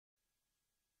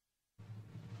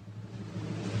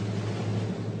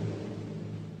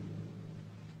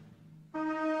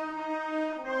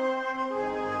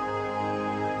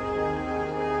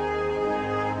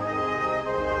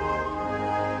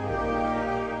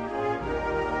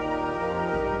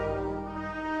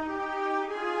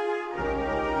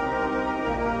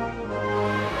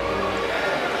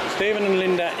Stephen and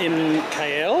Linda in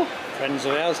KL, friends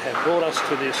of ours, have brought us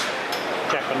to this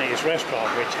Japanese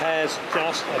restaurant which has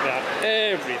just about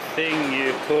everything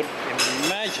you could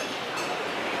imagine.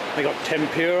 They got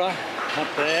tempura up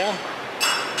there,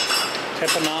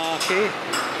 teppanyaki,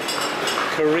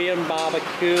 Korean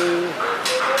barbecue.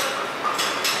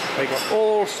 They got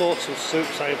all sorts of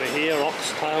soups over here,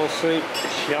 oxtail soup,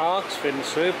 shark's fin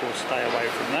soup. We'll stay away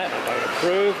from that, I don't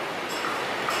approve.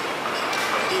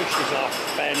 Dishes are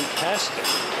fantastic.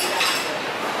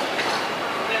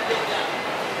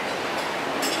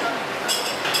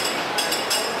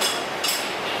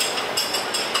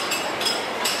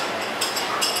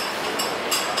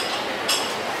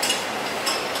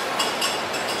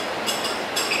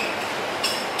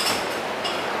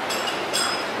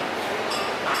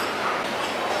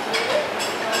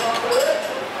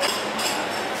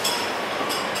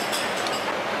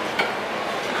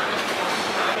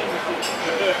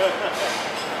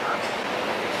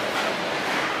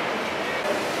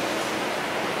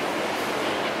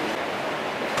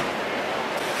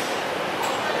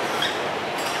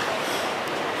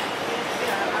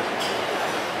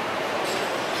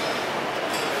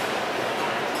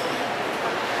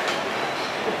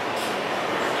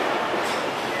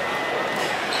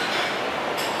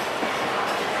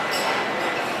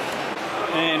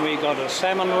 And we got a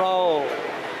salmon roll,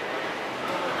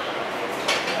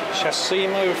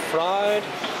 sashimi fried,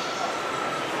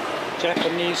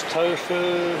 Japanese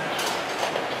tofu,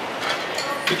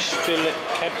 fish fillet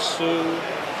katsu,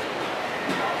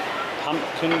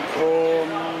 pumpkin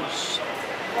prawns,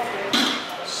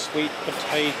 sweet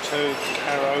potato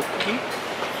karaoke,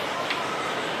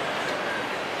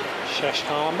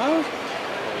 sashamo, or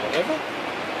whatever,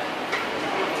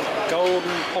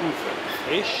 golden pomfret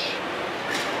fish,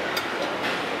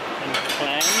 and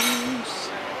clams,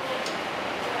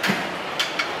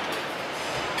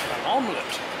 an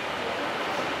omelette,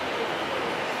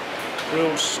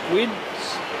 grilled squids,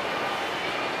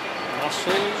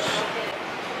 mussels,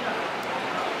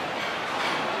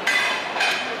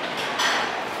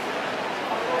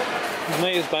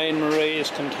 these bain-maries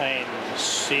contain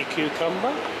sea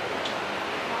cucumber,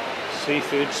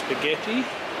 seafood spaghetti,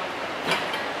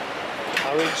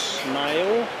 curried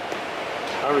snail,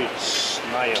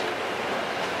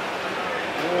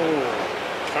 oh,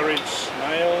 curried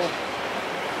snail,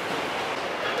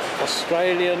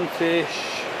 Australian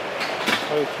fish,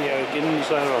 Tokyo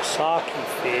ginza or sake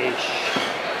fish,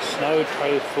 snow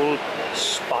tofu,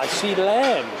 spicy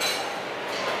lamb.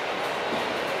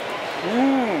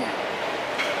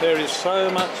 There is so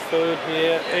much food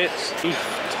here. It's beef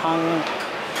tongue,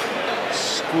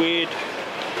 squid,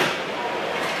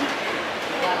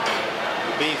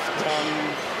 beef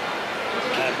tongue,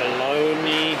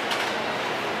 abalone,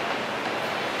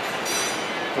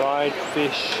 dried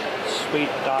fish,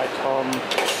 sweet daikon,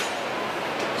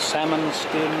 salmon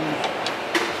skin,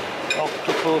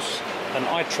 octopus, and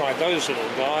I tried those little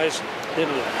guys,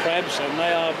 little crabs, and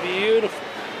they are beautiful.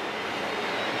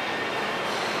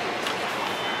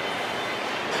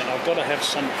 And I've got to have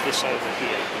some of this over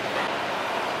here.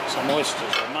 Some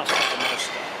oysters, I must have an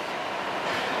oyster.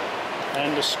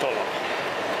 And a scallop.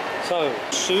 So,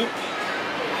 soup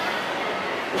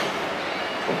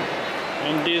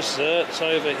and desserts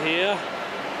over here.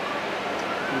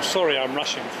 I'm sorry I'm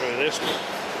rushing through this, but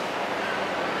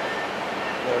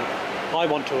well, I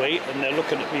want to eat and they're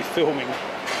looking at me filming.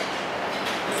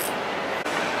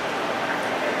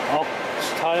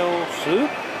 Oxtail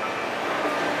soup.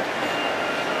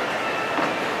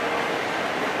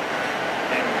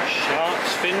 And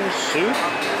shark's fin soup.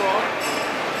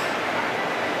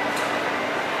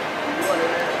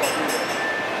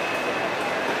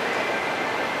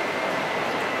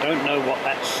 Don't know what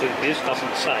that soup is,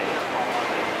 doesn't say.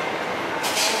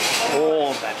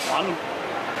 Or that one.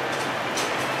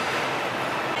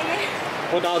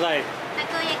 What are they?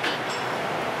 Takoyaki.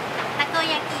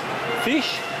 Takoyaki.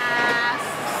 Fish?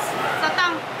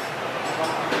 Sotong.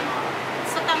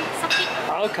 Sotong, sokit.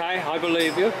 Okay, I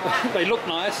believe you. They look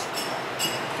nice.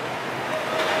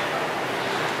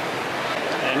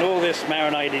 And all this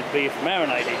marinated beef,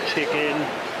 marinated chicken,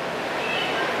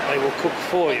 they will cook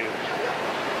for you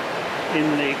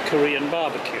in the Korean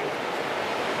barbecue.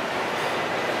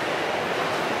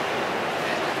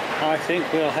 I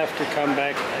think we'll have to come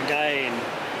back again.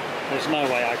 There's no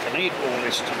way I can eat all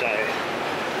this today.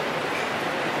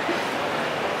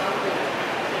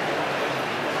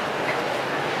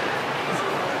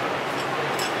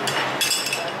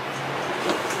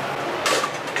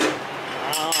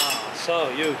 So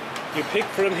you pick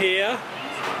from here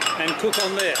and cook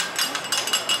on there.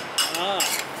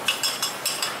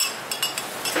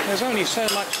 There's only so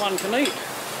much one can eat.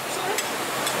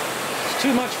 It's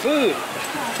too much food.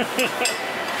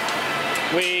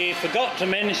 We forgot to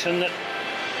mention that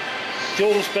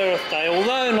Jules' birthday,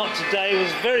 although not today,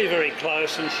 was very, very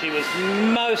close, and she was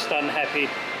most unhappy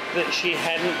that she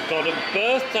hadn't got a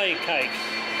birthday cake.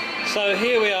 So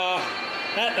here we are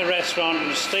at the restaurant,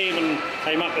 and Stephen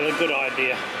came up with a good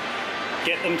idea.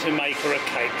 Get them to make her a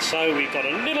cake. So we got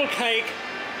a little cake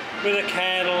with a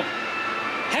candle.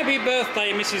 Happy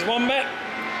birthday, Mrs. Wombat.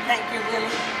 Thank you,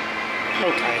 Willie.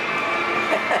 Okay.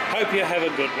 Hope you have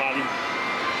a good one.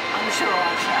 I'm sure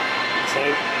I shall. So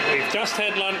we've just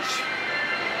had lunch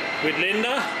with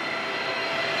Linda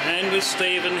and with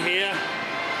Stephen here,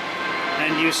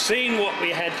 and you've seen what we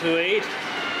had to eat.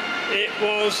 It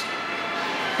was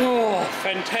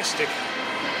fantastic,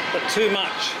 but too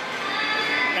much,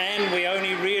 and we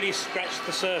only really scratched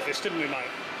the surface, didn't we,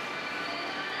 mate?